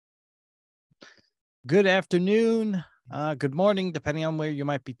Good afternoon, good morning, depending on where you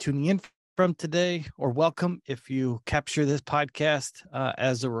might be tuning in from today, or welcome if you capture this podcast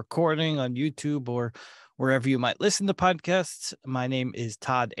as a recording on YouTube or wherever you might listen to podcasts. My name is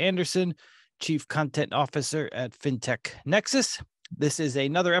Todd Anderson, Chief Content Officer at Fintech Nexus. This is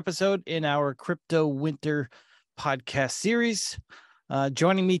another episode in our Crypto Winter podcast series.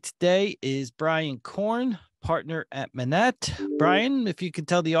 Joining me today is Brian Korn, partner at Manatt. Brian, if you could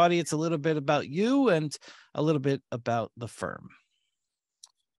tell the audience a little bit about you and a little bit about the firm.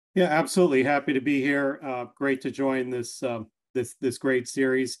 Yeah, absolutely. Happy to be here. Great to join this great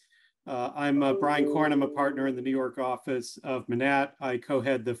series. I'm Brian Korn. I'm a partner in the New York office of Manatt. I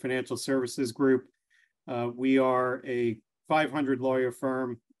co-head the financial services group. We are a 500 lawyer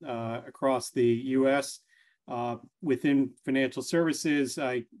firm across the U.S. Within financial services,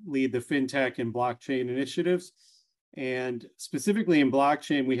 I lead the Fintech and blockchain initiatives. And specifically in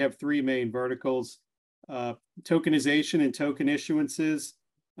blockchain, we have three main verticals: tokenization and token issuances,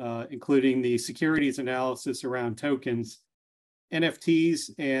 including the securities analysis around tokens,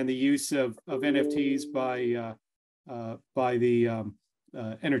 NFTs, and the use of NFTs by the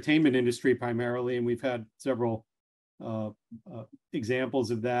entertainment industry primarily. And we've had several examples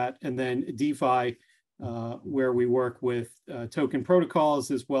of that. And then DeFi, where we work with token protocols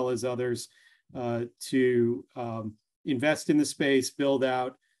as well as others to invest in the space, build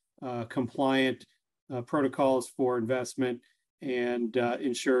out compliant protocols for investment, and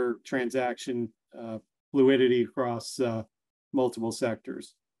ensure transaction fluidity across multiple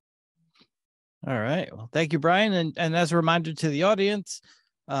sectors. All right. Well, thank you, Brian. And as a reminder to the audience,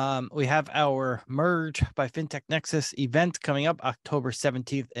 we have our Merge by Fintech Nexus event coming up October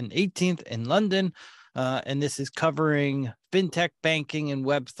 17th and 18th in London. And this is covering fintech, banking, and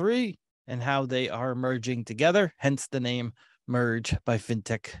Web3 and how they are merging together, hence the name Merge by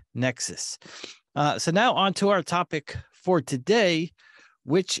Fintech Nexus. So now on to our topic for today,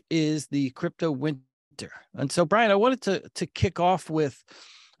 which is the crypto winter. And so, Brian, I wanted to kick off with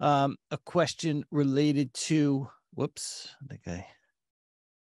a question related to,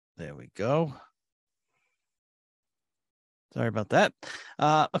 there we go. Sorry about that.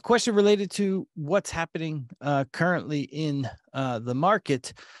 A question related to what's happening currently in the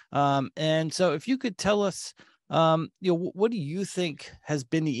market. And so if you could tell us, what do you think has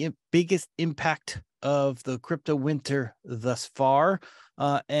been the biggest impact of the crypto winter thus far?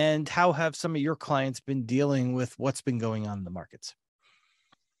 And how have some of your clients been dealing with what's been going on in the markets?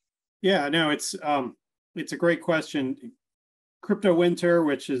 Yeah, no, it's a great question. Crypto winter,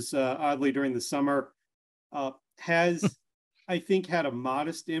 which is oddly during the summer, has, I think, had a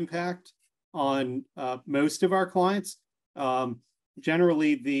modest impact on most of our clients.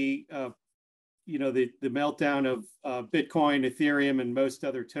 Generally, the meltdown of Bitcoin, Ethereum, and most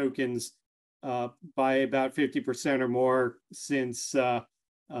other tokens by about 50% or more since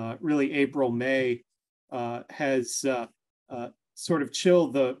really April, May, has sort of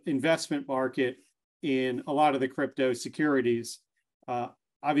chilled the investment market in a lot of the crypto securities.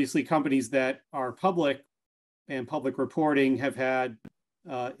 Obviously, companies that are public and public reporting have had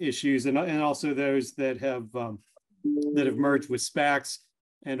issues, and also those that have merged with SPACs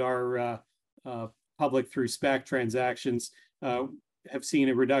and are public through SPAC transactions have seen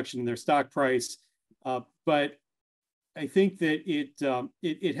a reduction in their stock price. But I think that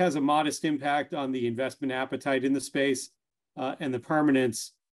it has a modest impact on the investment appetite in the space and the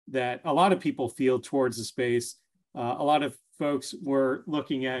permanence that a lot of people feel towards the space. A lot of folks were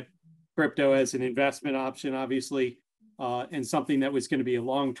looking at crypto as an investment option, obviously, and something that was going to be a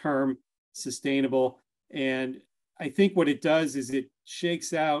long-term sustainable. And I think what it does is it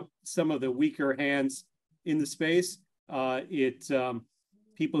shakes out some of the weaker hands in the space.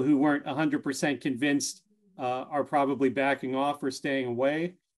 People who weren't 100% convinced are probably backing off or staying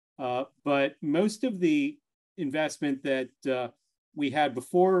away. But most of the investment that we had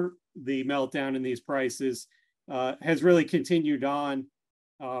before the meltdown in these prices has really continued on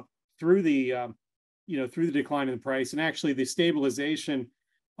through the decline in the price, and actually the stabilization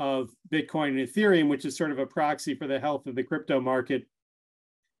of Bitcoin and Ethereum, which is sort of a proxy for the health of the crypto market,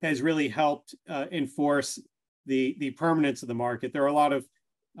 has really helped enforce the permanence of the market. There are a lot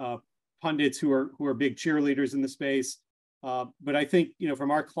of pundits who are big cheerleaders in the space, but I think from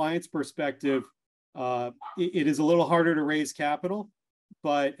our clients' perspective, it is a little harder to raise capital,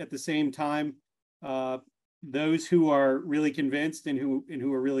 but at the same time, those who are really convinced and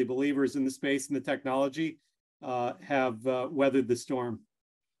who are really believers in the space and the technology have weathered the storm.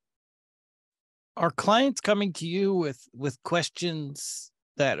 Are clients coming to you with questions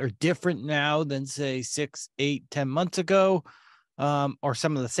that are different now than, say, 6, 8, 10 months ago? Are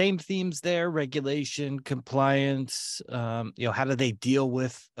some of the same themes there? Regulation, compliance. How do they deal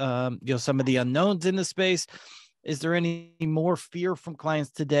with some of the unknowns in the space? Is there any more fear from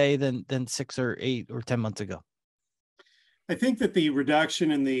clients today than 6 or 8 or 10 months ago? I think that the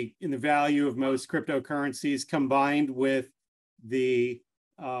reduction in the value of most cryptocurrencies, combined with the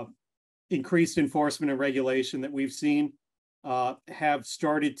increased enforcement and regulation that we've seen, have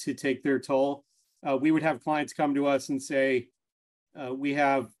started to take their toll. We would have clients come to us and say, we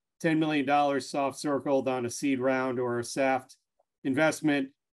have $10 million soft circled on a seed round or a SAFT investment.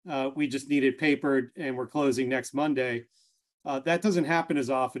 We just need it papered and we're closing next Monday. That doesn't happen as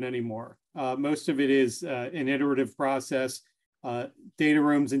often anymore. Most of it is an iterative process. Data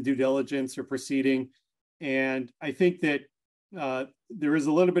rooms and due diligence are proceeding. And I think that there is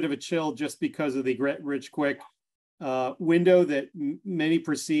a little bit of a chill just because of the get rich quick window that many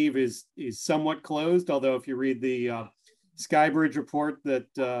perceive is somewhat closed. Although if you read the Skybridge report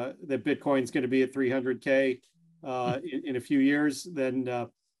that Bitcoin's going to be at 300K in a few years, then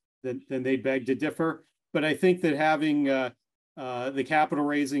they'd beg to differ. But I think that having the capital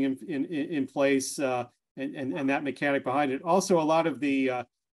raising in place and that mechanic behind it, also a lot of the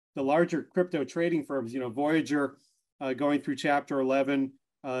larger crypto trading firms, Voyager going through Chapter 11,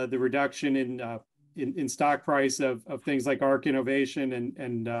 the reduction in stock price of things like Arc Innovation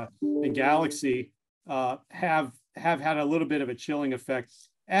and Galaxy have had a little bit of a chilling effect,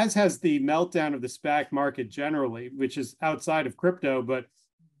 as has the meltdown of the SPAC market generally, which is outside of crypto, but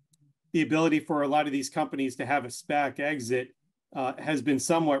the ability for a lot of these companies to have a SPAC exit has been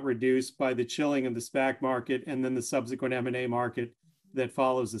somewhat reduced by the chilling of the SPAC market and then the subsequent M&A market that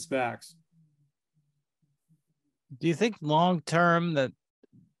follows the SPACs. Do you think long-term that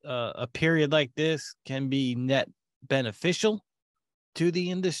a period like this can be net beneficial to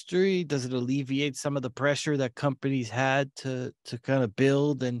the industry? Does it alleviate some of the pressure that companies had to kind of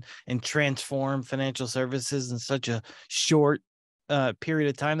build and transform financial services in such a short period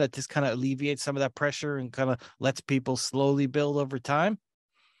of time, that just kind of alleviates some of that pressure and kind of lets people slowly build over time?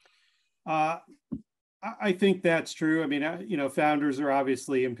 I think that's true. I mean, founders are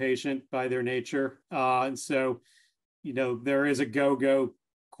obviously impatient by their nature. And so, there is a go-go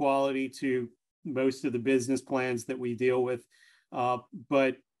quality to most of the business plans that we deal with.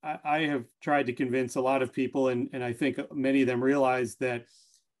 But I have tried to convince a lot of people, and I think many of them realize that,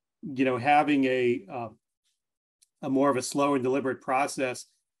 having a more of a slow and deliberate process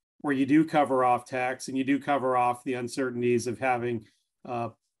where you do cover off tax and you do cover off the uncertainties of having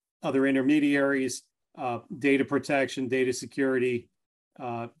other intermediaries, data protection, data security,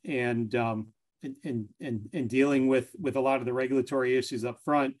 and dealing with a lot of the regulatory issues up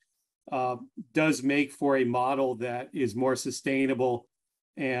front, does make for a model that is more sustainable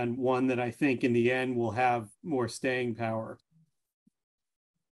and one that I think in the end will have more staying power.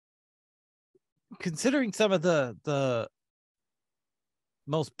 Considering some of the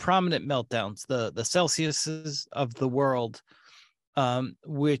most prominent meltdowns, the Celsiuses of the world,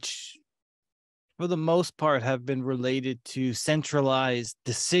 which for the most part have been related to centralized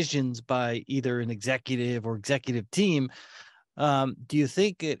decisions by either an executive or executive team, do you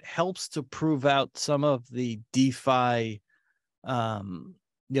think it helps to prove out some of the DeFi,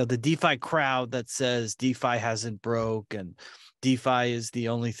 the DeFi crowd that says DeFi hasn't broke and DeFi is the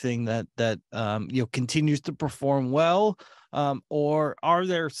only thing that continues to perform well, or are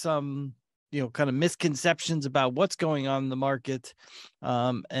there some kind of misconceptions about what's going on in the market,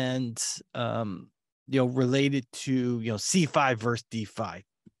 and related to C5 versus DeFi?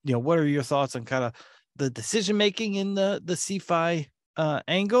 What are your thoughts on kind of the decision making in the CFI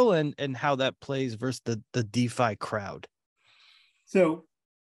angle and how that plays versus the DeFi crowd? So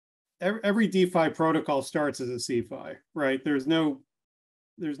every DeFi protocol starts as a CFI, right? There's no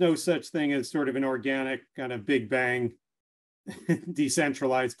such thing as sort of an organic kind of big bang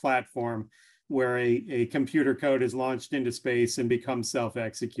decentralized platform where a computer code is launched into space and becomes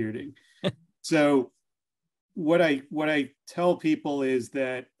self-executing. So what I tell people is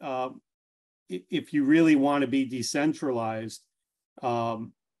that if you really want to be decentralized,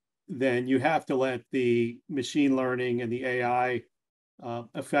 then you have to let the machine learning and the AI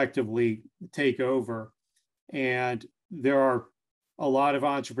effectively take over. And there are a lot of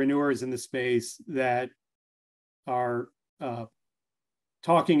entrepreneurs in the space that are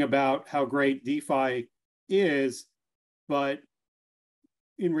talking about how great DeFi is, but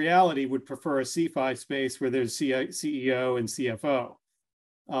in reality would prefer a CFI space where there's CEO and CFO.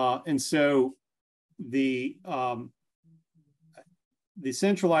 And so the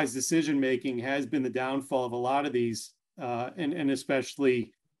centralized decision-making has been the downfall of a lot of these, and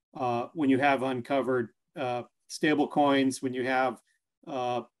especially when you have uncovered stable coins, when you have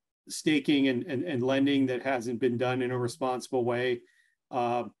staking and lending that hasn't been done in a responsible way,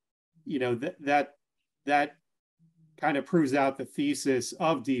 that kind of proves out the thesis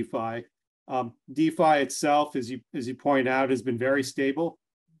of DeFi. DeFi itself, as you point out, has been very stable.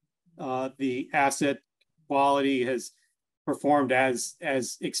 The asset quality has performed as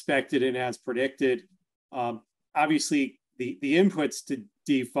expected and as predicted. Obviously, the inputs to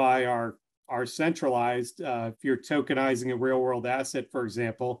DeFi are centralized. If you're tokenizing a real world asset, for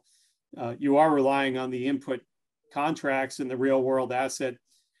example, you are relying on the input contracts in the real world asset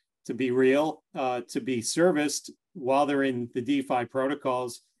to be real, to be serviced while they're in the DeFi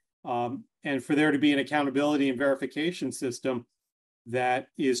protocols, and for there to be an accountability and verification system that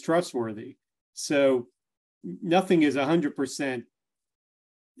is trustworthy. So nothing is 100%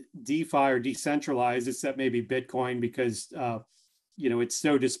 DeFi or decentralized, except maybe Bitcoin, because it's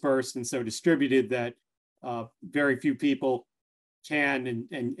so dispersed and so distributed that very few people can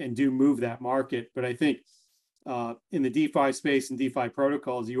and do move that market. But I think in the DeFi space and DeFi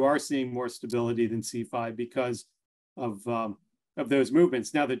protocols, you are seeing more stability than CeFi because of those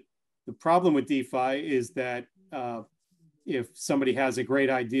movements. Now, the problem with DeFi is that if somebody has a great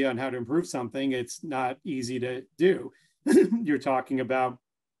idea on how to improve something, it's not easy to do. You're talking about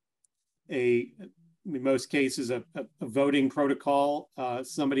in most cases, a voting protocol.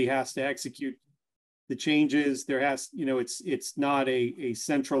 Somebody has to execute the changes. It's not a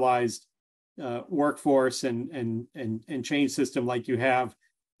centralized workforce and change system like you have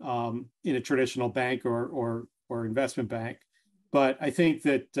in a traditional bank or investment bank. But I think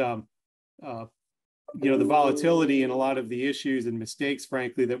that the volatility and a lot of the issues and mistakes,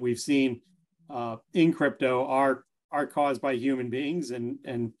 frankly, that we've seen in crypto are caused by human beings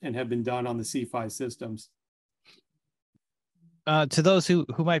and have been done on the CeFi systems. To those who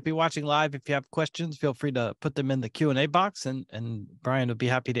might be watching live, if you have questions, feel free to put them in the Q&A box, and Brian will be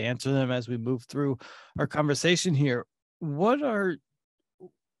happy to answer them as we move through our conversation here. You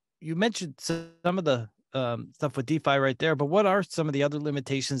mentioned some of the stuff with DeFi right there, but what are some of the other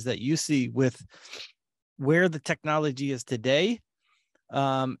limitations that you see with where the technology is today,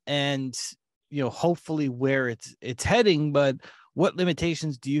 and hopefully where it's heading, but what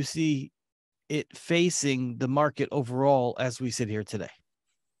limitations do you see it facing the market overall as we sit here today?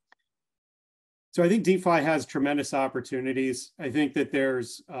 So I think DeFi has tremendous opportunities. I think that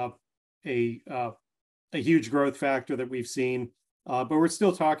there's a huge growth factor that we've seen, but we're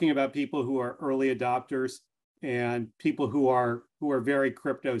still talking about people who are early adopters and people who are very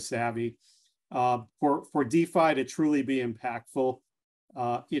crypto savvy. For DeFi to truly be impactful,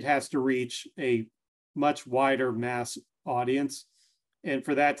 it has to reach a much wider mass audience, and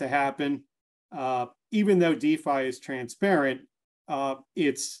for that to happen, even though DeFi is transparent,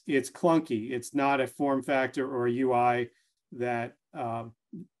 it's clunky. It's not a form factor or a UI that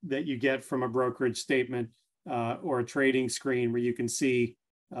you get from a brokerage statement or a trading screen where you can see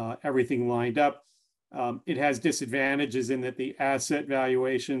everything lined up. It has disadvantages in that the asset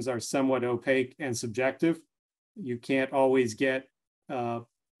valuations are somewhat opaque and subjective. You can't always get a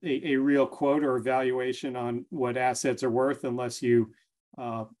real quote or evaluation on what assets are worth unless you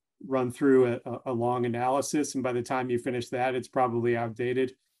run through a long analysis, and by the time you finish that, it's probably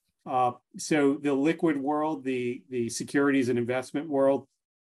outdated. So the liquid world, the securities and investment world,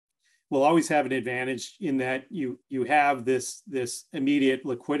 will always have an advantage in that you have this immediate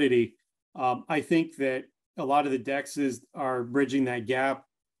liquidity. I think that a lot of the DEXs are bridging that gap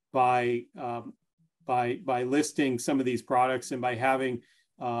by listing some of these products and by having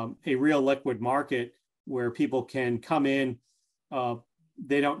a real liquid market where people can come in.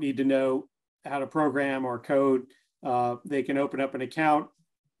 They don't need to know how to program or code. They can open up an account.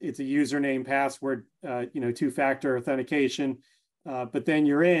 It's a username, password, two-factor authentication. But then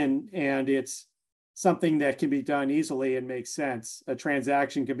you're in, and it's something that can be done easily and makes sense. A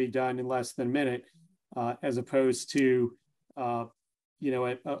transaction can be done in less than a minute, as opposed to a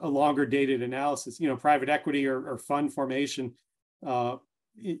longer dated analysis. Private equity or fund formation in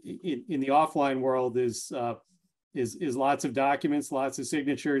the offline world is lots of documents, lots of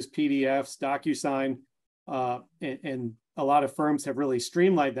signatures, PDFs, DocuSign, and a lot of firms have really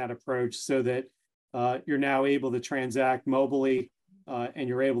streamlined that approach so that you're now able to transact mobily, and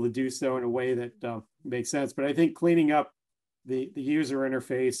you're able to do so in a way that makes sense. But I think cleaning up the user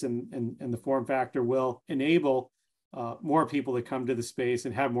interface and the form factor will enable more people to come to the space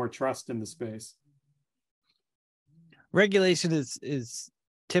and have more trust in the space. Regulation is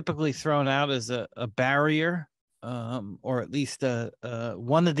typically thrown out as a barrier, or at least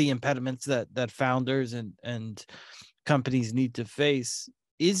one of the impediments that founders and companies need to face.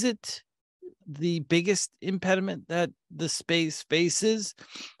 Is it the biggest impediment that the space faces,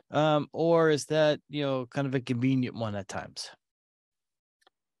 or is that kind of a convenient one at times?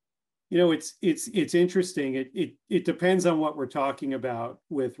 It's interesting. It depends on what we're talking about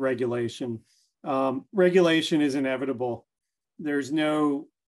with regulation. Regulation is inevitable. There's no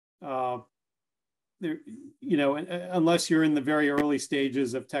there, unless you're in the very early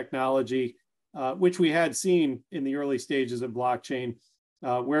stages of technology, which we had seen in the early stages of blockchain,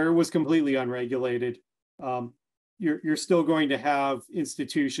 where it was completely unregulated. You're still going to have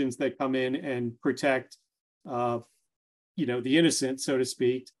institutions that come in and protect, the innocent, so to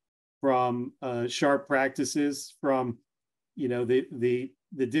speak, from sharp practices, from the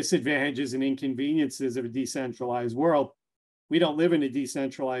disadvantages and inconveniences of a decentralized world. We don't live in a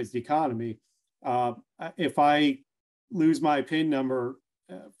decentralized economy. If I lose my PIN number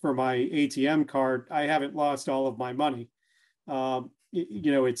for my ATM card, I haven't lost all of my money.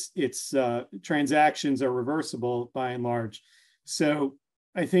 It's transactions are reversible by and large. So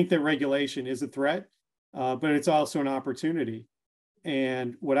I think that regulation is a threat, but it's also an opportunity.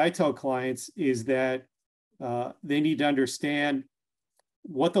 And what I tell clients is that they need to understand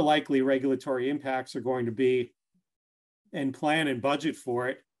what the likely regulatory impacts are going to be and plan and budget for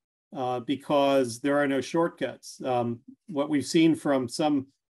it, because there are no shortcuts. What we've seen from some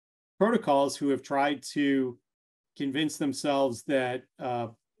protocols who have tried to convince themselves that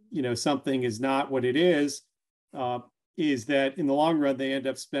something is not what it is that in the long run they end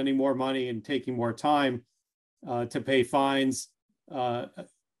up spending more money and taking more time to pay fines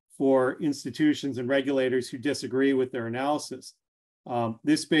for institutions and regulators who disagree with their analysis.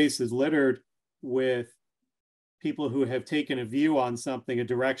 This space is littered with people who have taken a view on something, a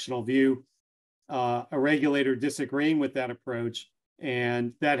directional view, a regulator disagreeing with that approach,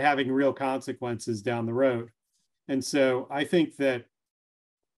 and that having real consequences down the road. And so I think that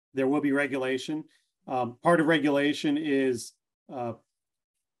there will be regulation. Part of regulation is what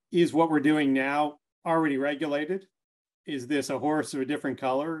we're doing now already regulated? Is this a horse of a different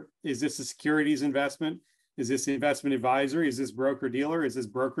color? Is this a securities investment? Is this investment advisory? Is this broker dealer? Is this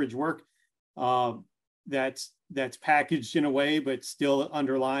brokerage work? That's packaged in a way, but still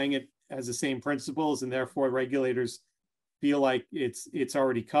underlying it has the same principles, and therefore regulators feel like it's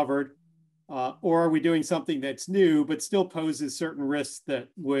already covered. Or are we doing something that's new but still poses certain risks that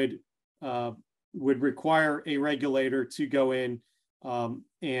would require a regulator to go in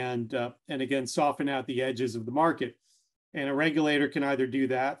and again soften out the edges of the market? And a regulator can either do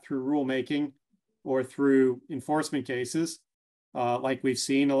that through rulemaking or through enforcement cases. Like we've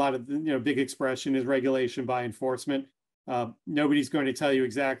seen, a lot of big expression is regulation by enforcement. Nobody's going to tell you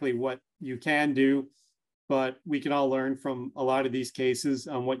exactly what you can do, but we can all learn from a lot of these cases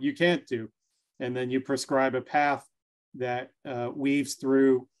on what you can't do. And then you prescribe a path that weaves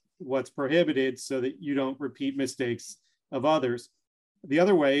through what's prohibited so that you don't repeat mistakes of others. The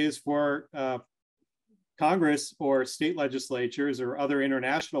other way is for Congress or state legislatures or other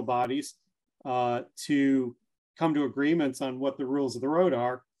international bodies to come to agreements on what the rules of the road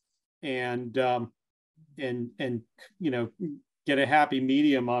are, and get a happy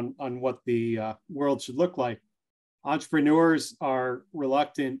medium on what the world should look like. Entrepreneurs are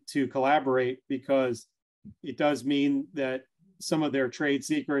reluctant to collaborate because it does mean that some of their trade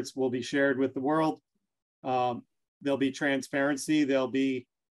secrets will be shared with the world. There'll be transparency, there'll be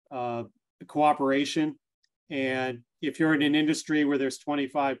cooperation. And if you're in an industry where there's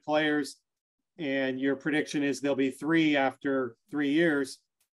 25 players and your prediction is there'll be 3 after 3 years,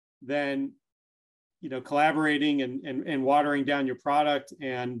 then collaborating and watering down your product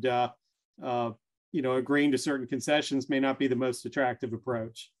and agreeing to certain concessions may not be the most attractive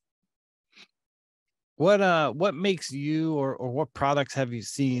approach. What makes you or what products have you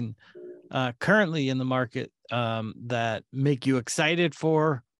seen currently in the market that make you excited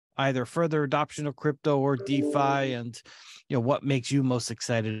for either further adoption of crypto or DeFi, and what makes you most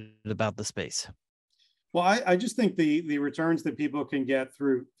excited about the space? Well, I just think the returns that people can get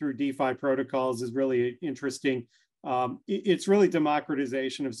through DeFi protocols is really interesting. It's really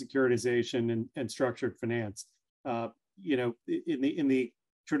democratization of securitization and structured finance. In the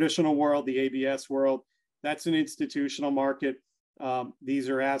traditional world, the ABS world, that's an institutional market. These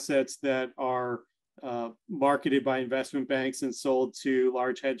are assets that are marketed by investment banks and sold to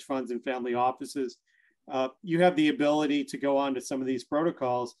large hedge funds and family offices. You have the ability to go on to some of these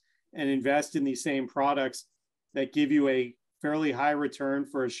protocols and invest in these same products that give you a fairly high return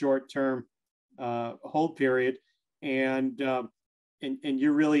for a short-term hold period, and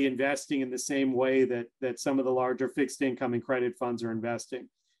you're really investing in the same way that some of the larger fixed income and credit funds are investing.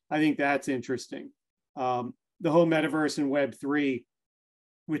 I think that's interesting. The whole metaverse and Web3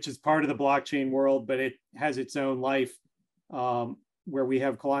 which is part of the blockchain world, but it has its own life, where we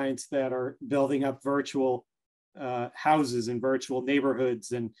have clients that are building up virtual houses and virtual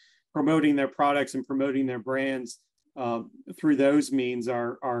neighborhoods and promoting their products and promoting their brands through those means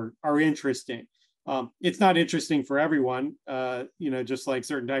are interesting. It's not interesting for everyone, just like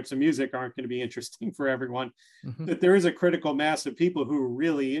certain types of music aren't going to be interesting for everyone. Mm-hmm. But there is a critical mass of people who are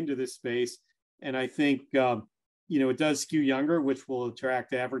really into this space, and I think it does skew younger, which will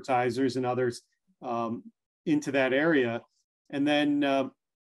attract advertisers and others into that area. And then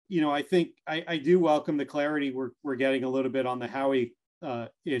I think I do welcome the clarity we're getting a little bit on the Howey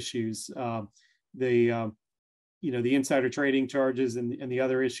issues, the insider trading charges and the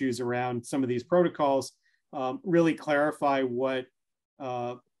other issues around some of these protocols really clarify what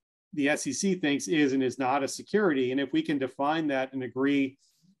the SEC thinks is and is not a security. And if we can define that and agree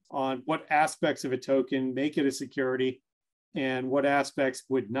on what aspects of a token make it a security and what aspects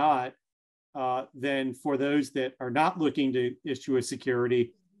would not, then for those that are not looking to issue a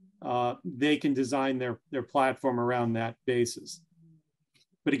security, they can design their platform around that basis.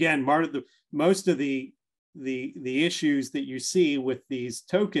 But again, most of the issues that you see with these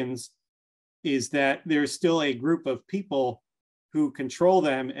tokens is that there's still a group of people who control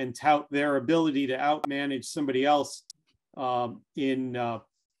them and tout their ability to outmanage somebody else in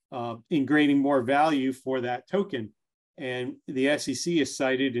grading more value for that token. And the SEC has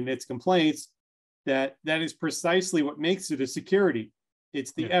cited in its complaints that is precisely what makes it a security.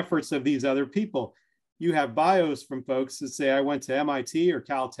 It's the efforts of these other people. You have bios from folks that say, I went to MIT or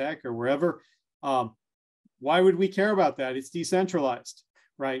Caltech or wherever. Why would we care about that? It's decentralized,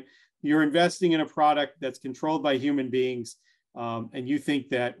 right? You're investing in a product that's controlled by human beings, and you think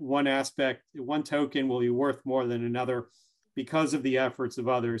that one token will be worth more than another because of the efforts of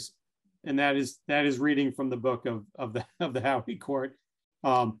others. And that is reading from the book of the Howey Court.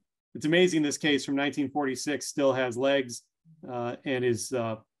 It's amazing this case from 1946 still has legs and is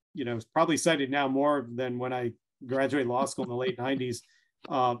probably cited now more than when I graduated law school in the late 90s.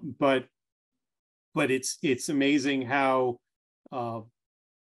 But it's amazing how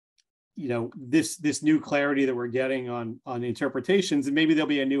this new clarity that we're getting on interpretations, and maybe there'll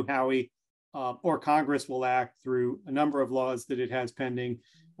be a new Howey, or Congress will act through a number of laws that it has pending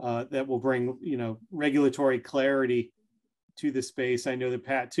that will bring regulatory clarity to the space. I know that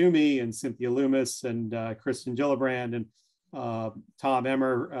Pat Toomey and Cynthia Loomis and Kristen Gillibrand and Tom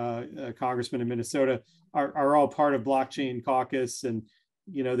Emmer, congressman in Minnesota, are all part of Blockchain Caucus, and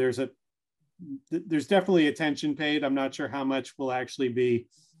there's definitely attention paid. I'm not sure how much will actually be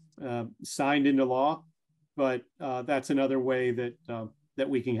signed into law, but that's another way that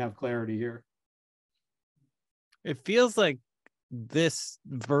we can have clarity here. It feels like this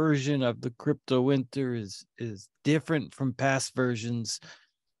version of the crypto winter is different from past versions,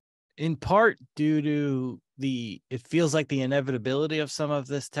 in part due to it feels like the inevitability of some of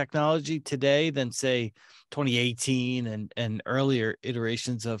this technology today than say 2018 and earlier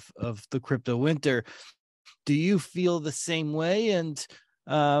iterations of the crypto winter. Do you feel the same way? And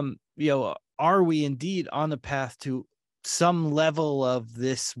are we indeed on the path to some level of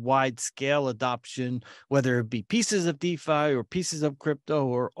this wide scale adoption, whether it be pieces of DeFi or pieces of crypto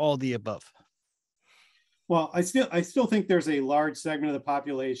or all the above? Well, I still think there's a large segment of the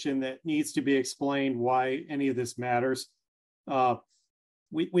population that needs to be explained why any of this matters.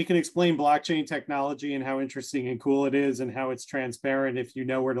 We can explain blockchain technology and how interesting and cool it is and how it's transparent if you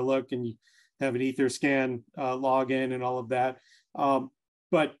know where to look and you have an Etherscan login and all of that.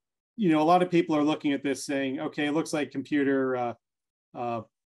 But a lot of people are looking at this saying, okay, it looks like computer, it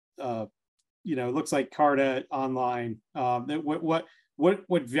looks like Carta online.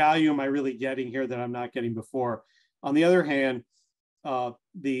 What value am I really getting here that I'm not getting before? On the other hand,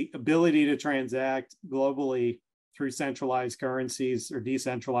 the ability to transact globally through centralized currencies or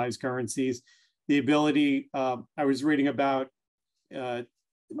decentralized currencies, the ability, I was reading about 2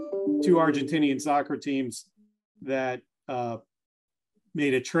 Argentinian soccer teams that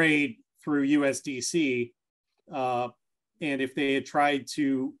made a trade through USDC, and if they had tried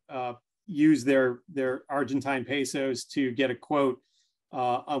to use their Argentine pesos to get a quote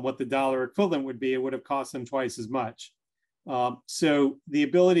on what the dollar equivalent would be, it would have cost them twice as much. So the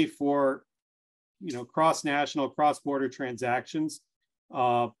ability for cross-national, cross-border transactions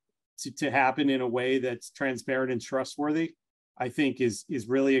to happen in a way that's transparent and trustworthy, I think is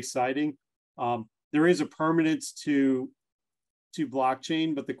really exciting. There is a permanence to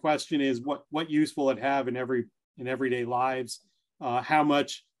blockchain, but the question is what use will it have in everyday lives? How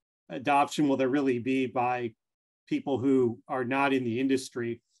much adoption will there really be by people who are not in the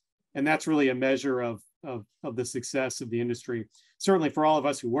industry? And that's really a measure of of the success of the industry. Certainly for all of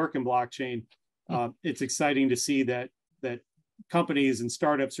us who work in blockchain, it's exciting to see that companies and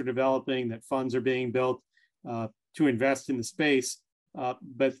startups are developing, that funds are being built to invest in the space.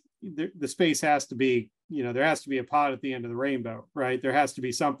 But the space has to be, there has to be a pot at the end of the rainbow, right? There has to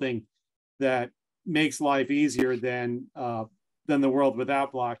be something that makes life easier than the world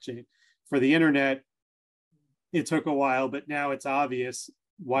without blockchain. For the internet, it took a while, but now it's obvious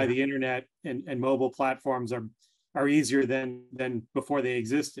why the internet and mobile platforms are easier than before they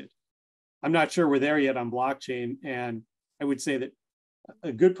existed. I'm not sure we're there yet on blockchain, and I would say that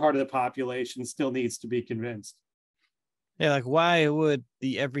a good part of the population still needs to be convinced. Yeah, like why would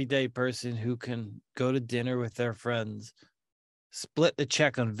the everyday person who can go to dinner with their friends, split the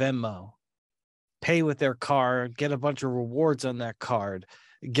check on Venmo, pay with their card, get a bunch of rewards on that card,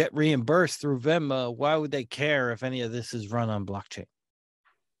 get reimbursed through Venmo, why would they care if any of this is run on blockchain?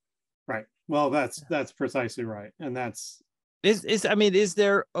 Right. Well, that's precisely right. And that's is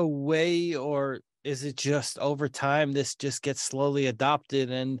there a way, or is it just over time this just gets slowly adopted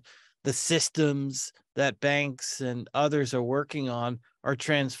and the systems that banks and others are working on are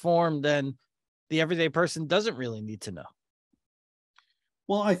transformed and the everyday person doesn't really need to know?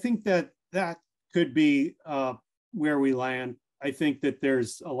 Well, I think that could be where we land. I think that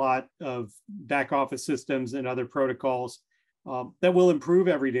there's a lot of back office systems and other protocols that will improve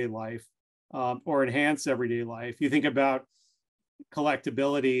everyday life or enhance everyday life. You think about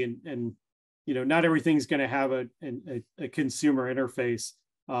collectability and not everything's going to have a consumer interface,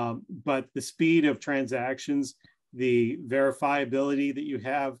 but the speed of transactions, the verifiability that you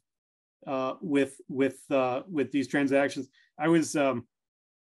have with these transactions. I was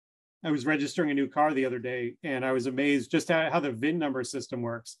registering a new car the other day, and I was amazed just how the VIN number system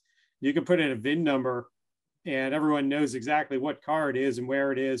works. You can put in a VIN number, and everyone knows exactly what car it is and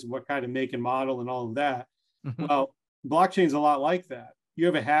where it is and what kind of make and model and all of that. Well, blockchain's a lot like that. You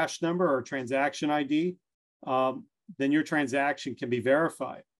have a hash number or a transaction ID, then your transaction can be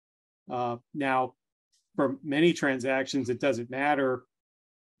verified. Now, for many transactions, it doesn't matter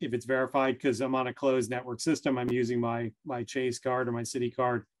if it's verified because I'm on a closed network system. I'm using my Chase card or my Citi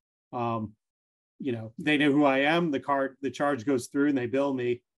card. They know who I am. The charge goes through and they bill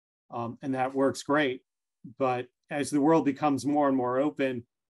me, and that works great. But as the world becomes more and more open,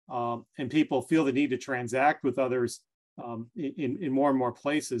 and people feel the need to transact with others in more and more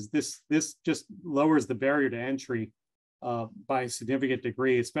places, this just lowers the barrier to entry by a significant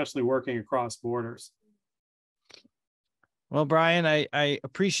degree, especially working across borders. Well, Brian, I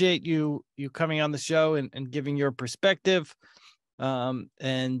appreciate you coming on the show and giving your perspective. How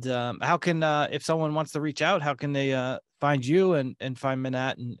can if someone wants to reach out, how can they find you and find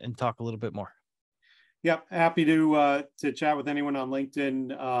Manatt and talk a little bit more? Yep, happy to chat with anyone on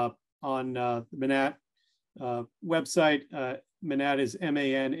LinkedIn, on the Manatt website. Manatt is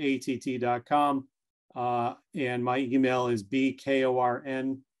MANATT.com, and my email is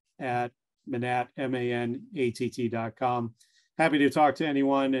bkorn@Manatt MANATT.com. Happy to talk to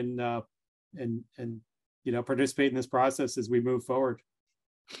anyone and participate in this process as we move forward.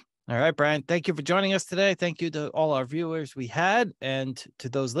 All right, Brian, thank you for joining us today. Thank you to all our viewers we had and to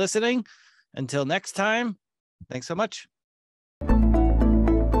those listening. Until next time, thanks so much.